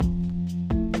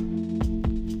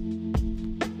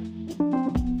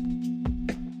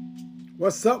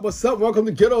What's up? What's up? Welcome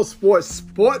to Ghetto Sports.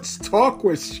 Sports talk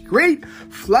with street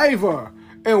flavor.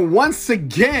 And once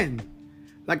again,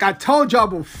 like I told y'all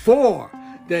before,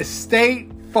 the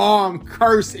State Farm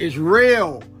curse is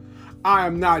real. I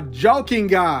am not joking,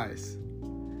 guys.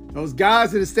 Those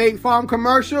guys in the State Farm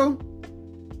commercial,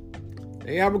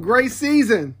 they have a great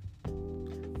season,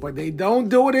 but they don't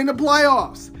do it in the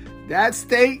playoffs. That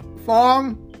State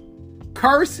Farm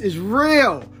curse is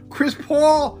real. Chris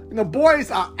Paul and the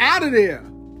boys are out of there.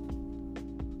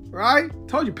 Right?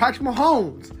 Told you, Patrick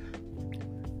Mahomes,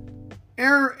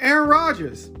 Aaron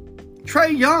Rodgers,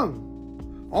 Trae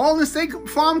Young, all the State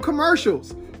Farm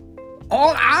commercials,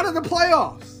 all out of the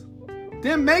playoffs.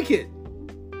 Didn't make it.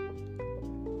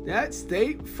 That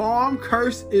State Farm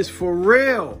curse is for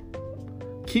real.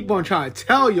 Keep on trying to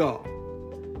tell y'all.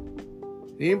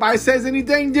 Anybody says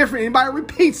anything different, anybody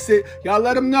repeats it, y'all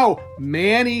let them know.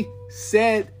 Manny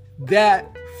said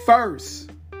that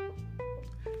first.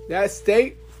 That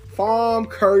State Farm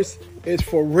curse is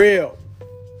for real.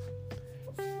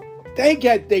 They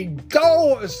get their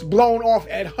doors blown off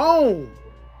at home.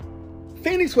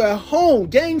 Phoenix were at home,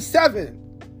 Game 7.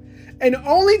 And the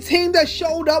only team that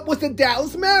showed up was the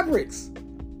Dallas Mavericks.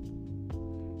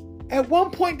 At one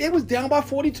point, they was down by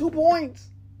 42 points.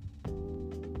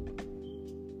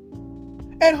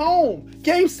 At home,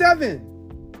 Game 7.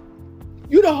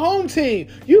 You the home team.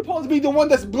 You're supposed to be the one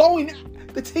that's blowing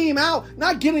the team out,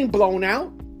 not getting blown out.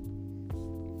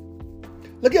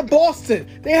 Look at Boston.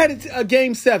 They had a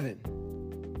Game 7.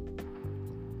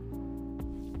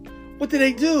 What did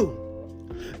they do?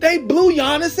 They blew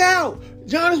Giannis out.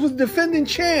 Giannis was defending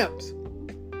champs.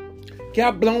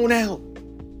 Got blown out.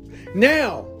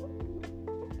 Now,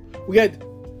 we got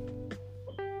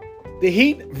the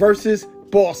Heat versus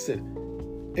Boston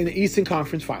in the Eastern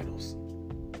Conference Finals.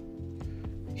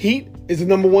 Heat is the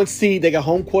number 1 seed. They got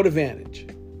home court advantage.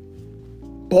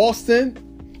 Boston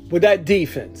with that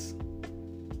defense.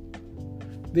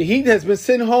 The Heat has been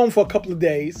sitting home for a couple of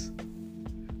days,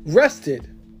 rested.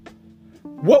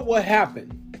 What will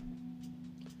happen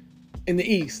in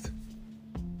the East?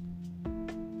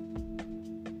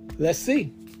 Let's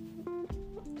see.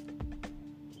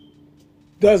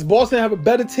 Does Boston have a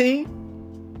better team?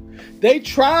 They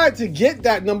tried to get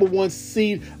that number 1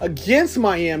 seed against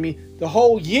Miami the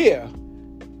whole year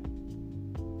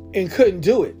and couldn't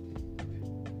do it.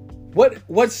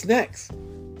 What's next?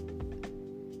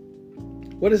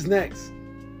 What is next?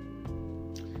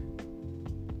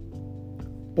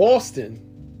 Boston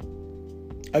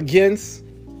against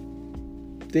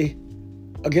the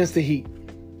Heat.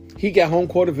 He got home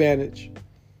court advantage.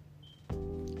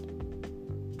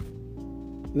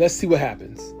 Let's see what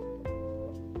happens.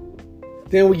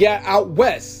 Then we got out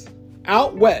west.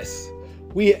 Out west,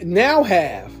 we now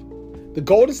have the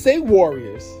Golden State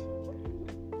Warriors.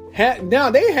 Now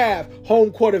they have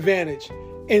home court advantage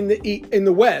in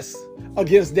the West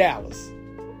against Dallas.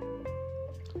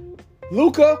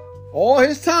 Luka, all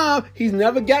his time, he's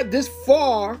never got this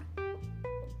far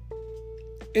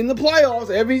in the playoffs.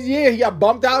 Every year he got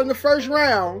bumped out in the first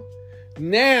round.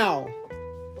 Now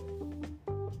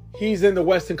he's in the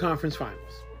Western Conference Finals.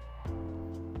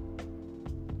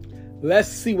 Let's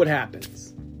see what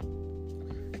happens.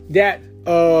 That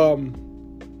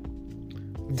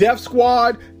death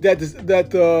squad that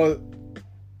the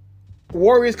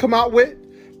Warriors come out with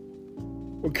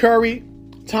Curry,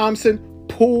 Thompson,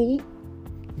 Poole,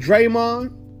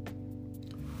 Draymond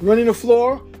running the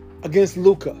floor against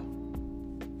Luka.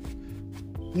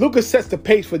 Luka sets the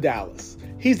pace for Dallas.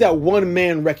 He's that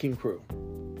one-man wrecking crew.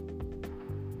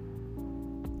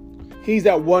 He's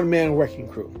that one-man wrecking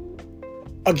crew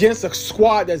against a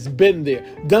squad that's been there,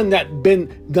 done that, been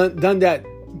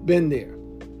there.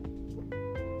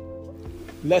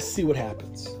 Let's see what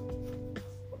happens.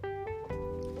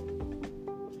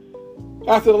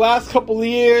 After the last couple of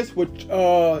years with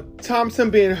Thompson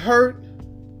being hurt,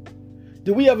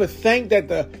 do we ever think that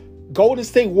the Golden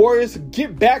State Warriors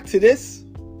get back to this?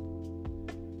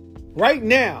 Right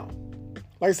now,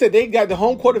 like I said, they got the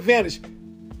home court advantage.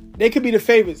 They could be the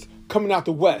favorites coming out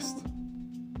the West,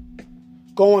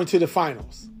 going to the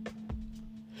finals.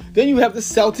 Then you have the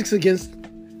Celtics against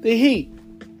the Heat.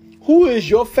 Who is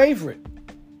your favorite?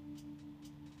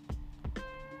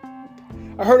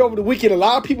 I heard over the weekend a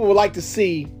lot of people would like to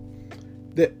see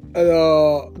the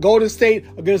Golden State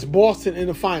against Boston in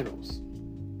the finals.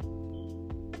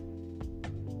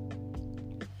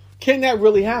 Can that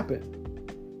really happen?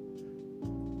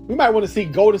 We might want to see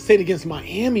Golden State against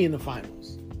Miami in the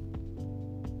finals.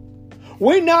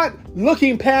 We're not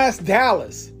looking past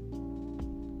Dallas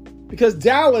because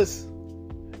Dallas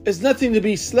is nothing to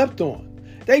be slept on.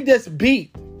 They just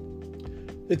beat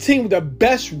the team with the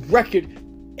best record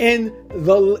in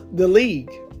the league.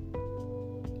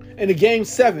 In the Game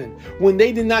 7, when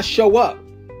they did not show up.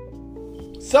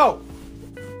 So,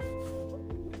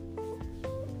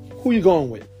 who you going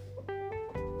with?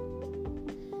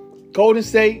 Golden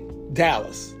State,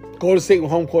 Dallas. Golden State with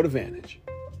home court advantage.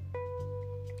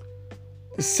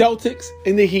 The Celtics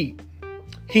and the Heat.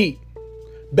 Heat,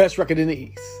 best record in the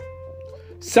East.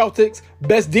 Celtics,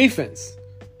 best defense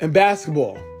in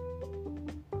basketball.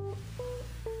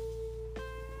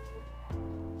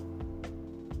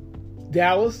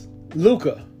 Dallas,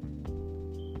 Luka.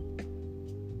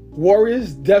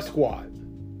 Warriors, Death Squad.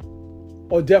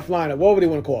 Or Death Lineup, whatever they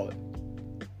want to call it.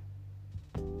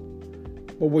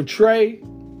 But when Trey,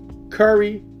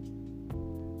 Curry,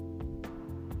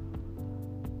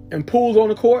 and Poole's on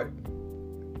the court,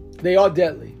 they are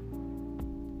deadly.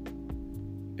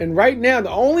 And right now, the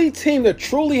only team that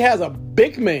truly has a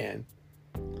big man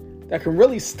that can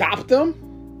really stop them,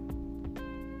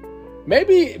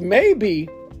 maybe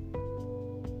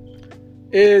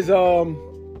is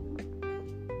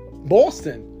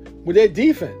Boston with their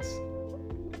defense.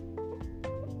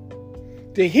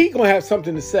 The Heat gonna have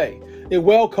something to say. They're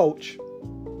well coached.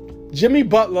 Jimmy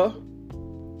Butler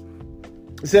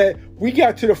said, we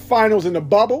got to the finals in the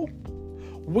bubble.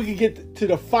 We can get to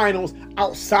the finals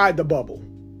outside the bubble.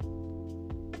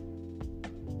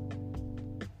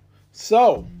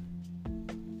 So,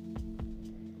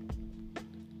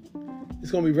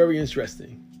 it's going to be very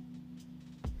interesting.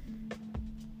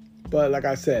 But like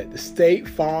I said, the State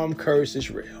Farm curse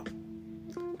is real.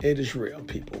 It is real,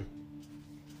 people.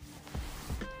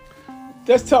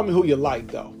 Just tell me who you like,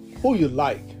 though. Who you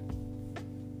like.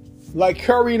 Like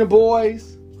Curry and the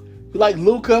boys? You like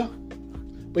Luka?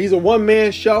 But he's a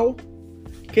one-man show?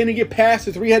 Can he get past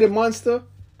the three-headed monster?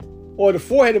 Or the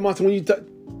four-headed monster when you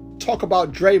talk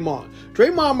about Draymond?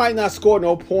 Draymond might not score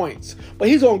no points, but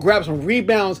he's going to grab some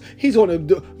rebounds. He's going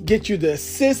to get you the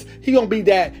assist. He's going to be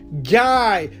that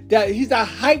guy. He's that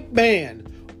hype man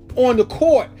on the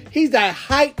court. He's that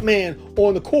hype man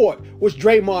on the court, which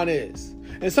Draymond is.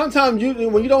 And sometimes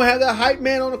when you don't have that hype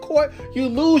man on the court, you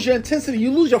lose your intensity.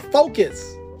 You lose your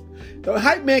focus. The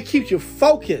hype man keeps you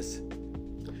focused.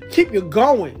 Keep you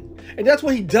going. And that's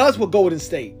what he does with Golden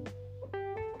State.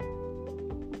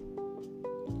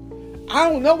 I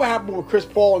don't know what happened with Chris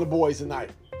Paul and the boys tonight.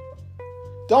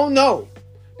 Don't know.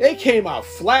 They came out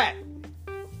flat.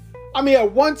 I mean,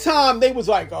 at one time, they was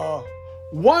like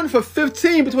 1 for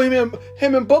 15 between him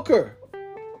and Booker.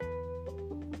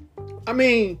 I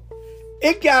mean,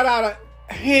 it got out of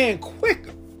hand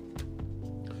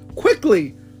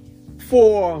quickly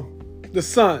for the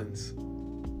Suns.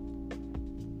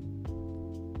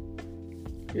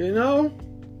 You know?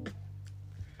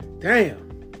 Damn.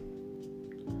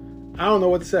 I don't know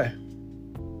what to say.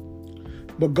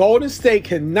 But Golden State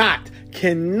cannot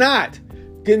get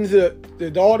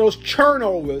into all those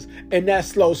turnovers and that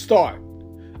slow start.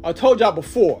 I told y'all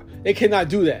before, they cannot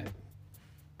do that.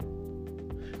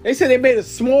 They said they made a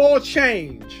small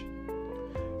change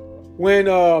when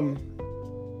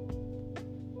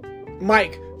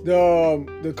Mike,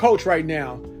 the coach right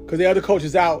now, because the other coach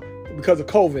is out because of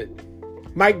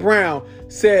COVID, Mike Brown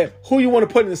said, who you want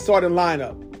to put in the starting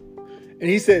lineup? And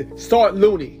he said, start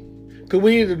Looney, because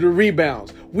we needed the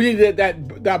rebounds. We needed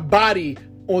that body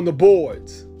on the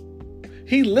boards.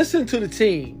 He listened to the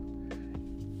team,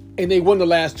 and they won the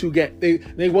last two games.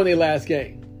 They won their last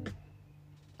game.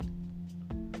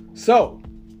 So,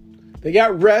 they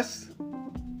got rest.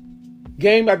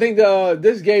 Game, I think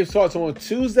this game starts on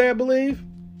Tuesday, I believe.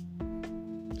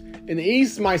 In the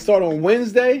East, might start on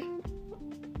Wednesday.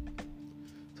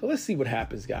 So let's see what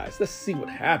happens, guys. Let's see what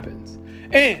happens.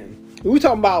 And when we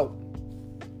talking about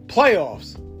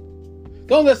playoffs,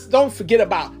 don't forget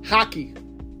about hockey.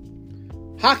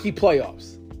 Hockey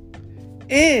playoffs.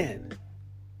 And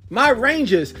my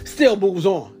Rangers still moves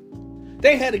on.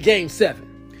 They had a Game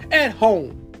 7 at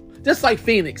home. Just like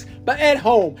Phoenix, but at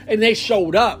home, and they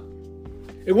showed up.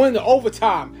 It went into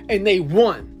overtime, and they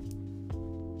won.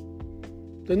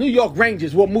 The New York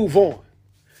Rangers will move on.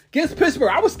 Against Pittsburgh,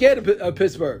 I was scared of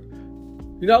Pittsburgh.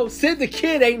 You know, Sid the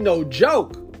Kid ain't no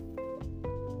joke.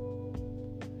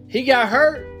 He got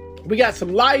hurt. We got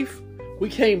some life. We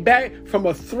came back from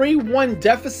a 3-1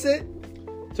 deficit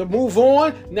to move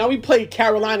on. Now we play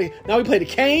Carolina. Now we play the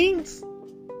Canes.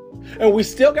 And we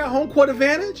still got home court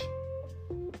advantage.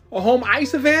 A home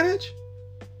ice advantage?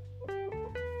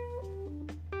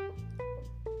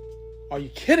 Are you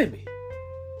kidding me?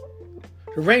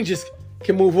 The Rangers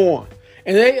can move on.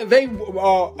 And they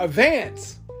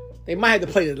advance. They might have to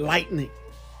play the Lightning.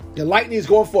 The Lightning is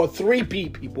going for a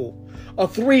 3-peat, people. A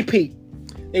 3-peat.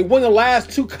 They won the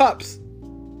last 2 cups.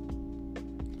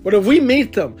 But if we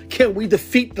meet them, can we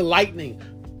defeat the Lightning?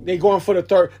 They're going for the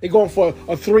third. They're going for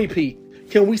a 3-peat.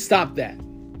 Can we stop that?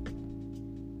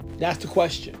 That's the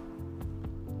question.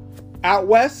 Out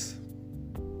west,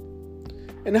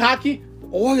 in hockey, the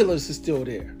Oilers are still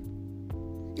there.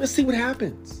 Let's see what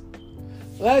happens.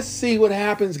 Let's see what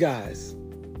happens, guys.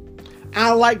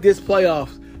 I like this playoff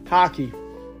hockey.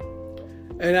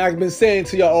 And I've been saying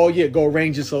to y'all all year, go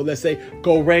Rangers. So let's say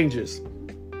go Rangers.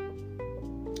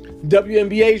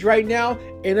 WNBA's right now,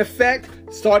 in effect,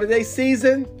 started their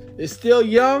season. They're still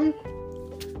young.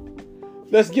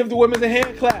 Let's give the women a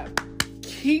hand clap.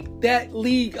 Keep that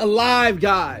league alive,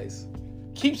 guys.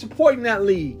 Keep supporting that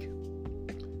league.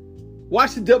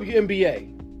 Watch the WNBA.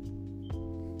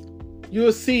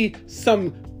 You'll see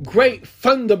some great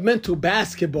fundamental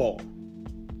basketball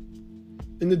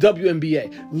in the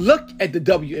WNBA. Look at the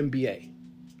WNBA.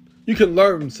 You can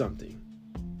learn something.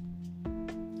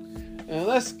 And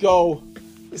let's go.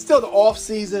 It's still the off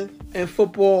season in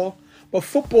football, but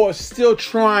football is still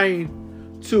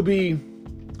trying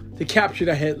to capture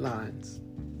the headlines.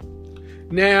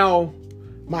 Now,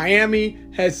 Miami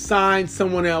has signed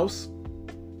someone else.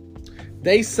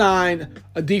 They signed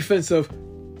a defensive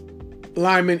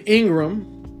lineman, Ingram,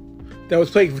 that was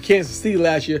playing for Kansas City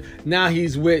last year. Now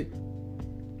he's with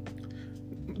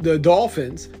the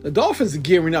Dolphins. The Dolphins are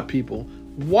gearing up, people.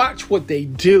 Watch what they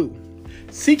do.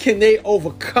 See, can they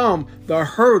overcome the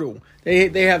hurdle they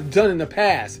have done in the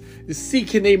past? To see,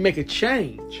 can they make a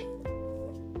change?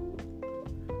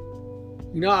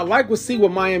 You know, I like to see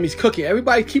what Miami's cooking.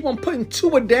 Everybody keep on putting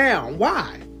Tua down.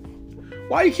 Why?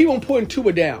 Why you keep on putting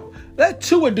Tua down? Let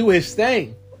Tua do his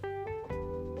thing.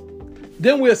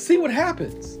 Then we'll see what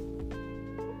happens.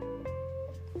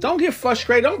 Don't get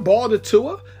frustrated. Don't ball to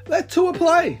Tua. Let Tua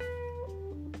play.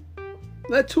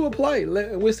 Let Tua play.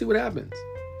 We'll see what happens.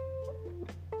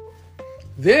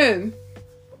 Then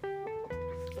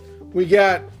we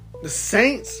got the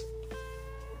Saints.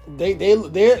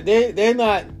 They're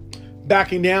not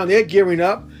backing down. They're gearing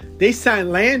up. They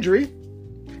signed Landry.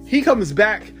 He comes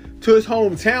back to his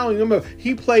hometown. Remember,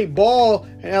 he played ball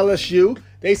at LSU.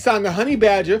 They signed the Honey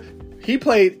Badger. He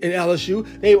played at LSU.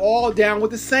 They're all down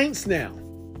with the Saints now.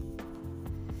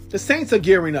 The Saints are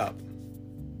gearing up.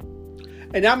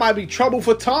 And that might be trouble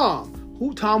for Tom.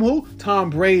 Who? Tom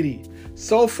Brady.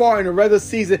 So far in the regular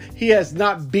season, he has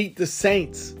not beat the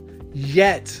Saints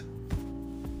yet.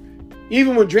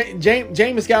 Even when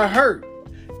Jameis got hurt,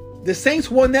 the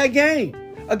Saints won that game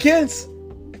against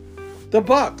the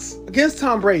Bucks, against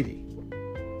Tom Brady.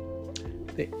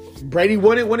 Brady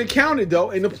won it when it counted,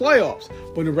 though, in the playoffs.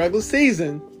 But in the regular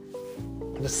season,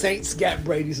 the Saints got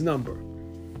Brady's number.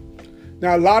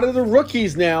 Now, a lot of the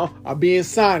rookies now are being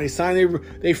signed. They signed their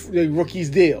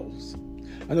rookies' deals.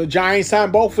 I know Giants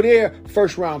signed both of their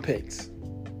first-round picks.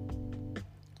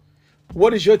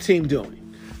 What is your team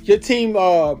doing? Your team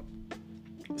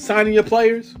signing your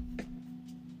players?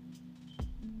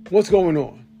 What's going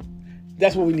on?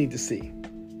 That's what we need to see.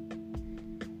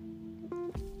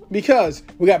 Because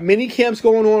we got mini camps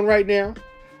going on right now.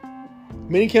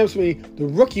 Mini camps, the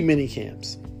rookie mini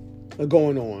camps are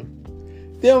going on.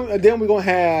 Then we're going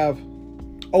to have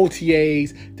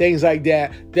OTAs, things like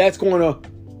that. That's going to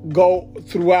go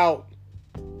throughout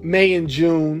May and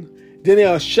June. Then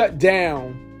they'll shut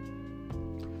down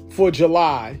for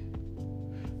July.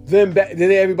 Then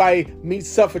everybody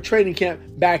meets up for training camp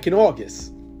back in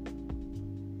August.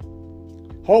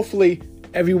 Hopefully,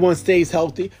 everyone stays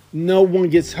healthy. No one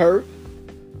gets hurt.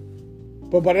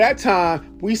 But by that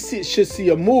time, we should see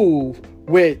a move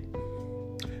with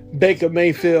Baker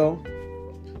Mayfield,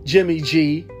 Jimmy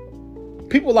G,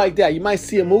 people like that. You might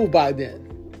see a move by then.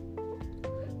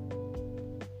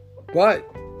 But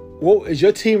is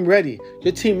your team ready?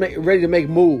 Your team ready to make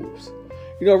moves?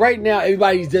 You know, right now,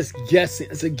 everybody's just guessing.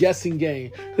 It's a guessing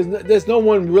game because there's no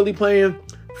one really playing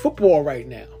football right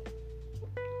now.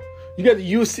 You got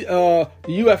the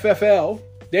UFFL.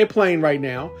 They're playing right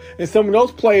now. And some of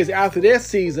those players after their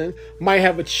season might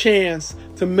have a chance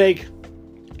to make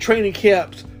training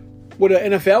camps with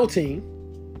an NFL team.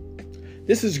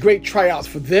 This is great tryouts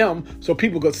for them. So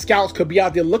scouts could be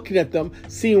out there looking at them,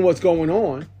 seeing what's going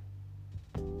on.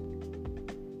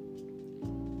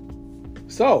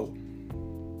 So,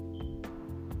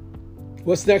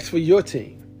 what's next for your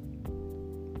team?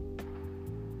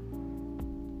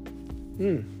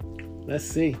 Let's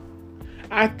see.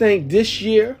 I think this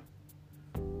year,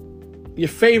 your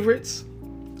favorites,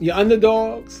 your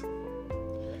underdogs,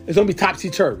 it's going to be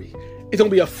topsy-turvy. It's going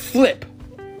to be a flip.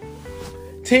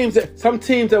 Some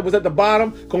teams that was at the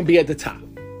bottom going to be at the top.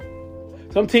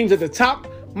 Some teams at the top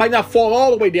Might not fall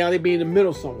all the way down. They be in the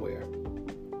middle somewhere.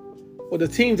 Well, the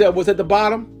teams that was at the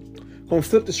bottom going to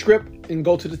flip the script and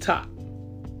go to the top.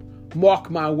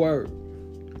 Mark my word.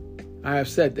 I have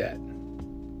said that.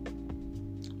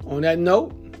 On that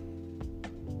note,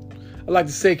 I'd like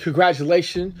to say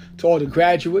congratulations to all the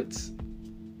graduates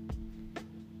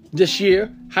this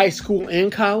year, high school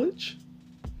and college.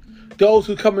 Those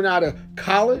who are coming out of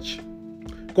college,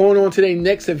 going on to their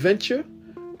next adventure,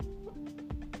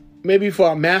 maybe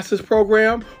for a master's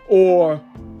program or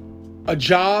a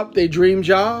job, their dream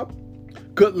job.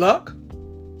 Good luck.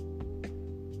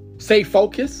 Stay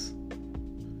focused.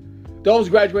 Those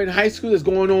graduating high school that's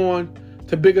going on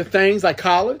to bigger things like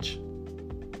college.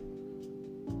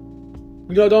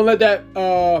 Don't let that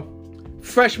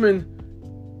freshman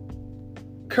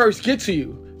curse get to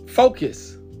you.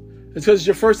 Focus. It's because it's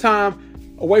your first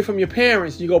time away from your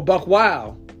parents. You go buck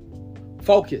wild.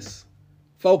 Focus.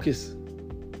 Focus.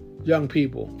 Young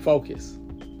people, focus.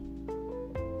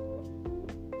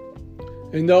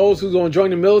 And those who are going to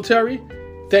join the military,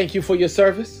 thank you for your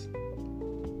service.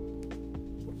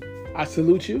 I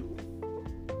salute you.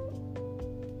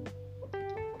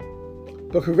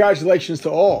 But congratulations to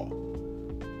all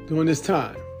during this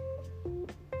time.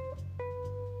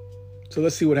 So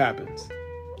let's see what happens.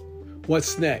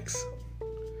 What's next?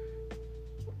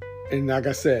 And like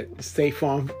I said, State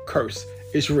Farm curse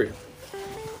is real.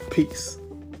 Peace.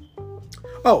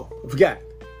 Oh, I forgot.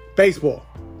 Baseball.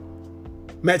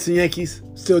 Mets and Yankees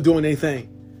still doing their thing.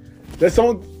 Let's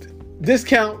don't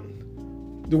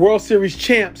discount the World Series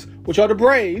champs, which are the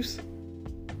Braves.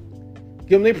 Give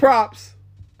them their props.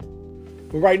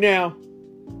 But right now,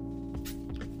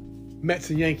 Mets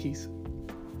and Yankees,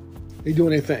 they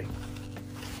doing their thing.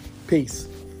 Peace.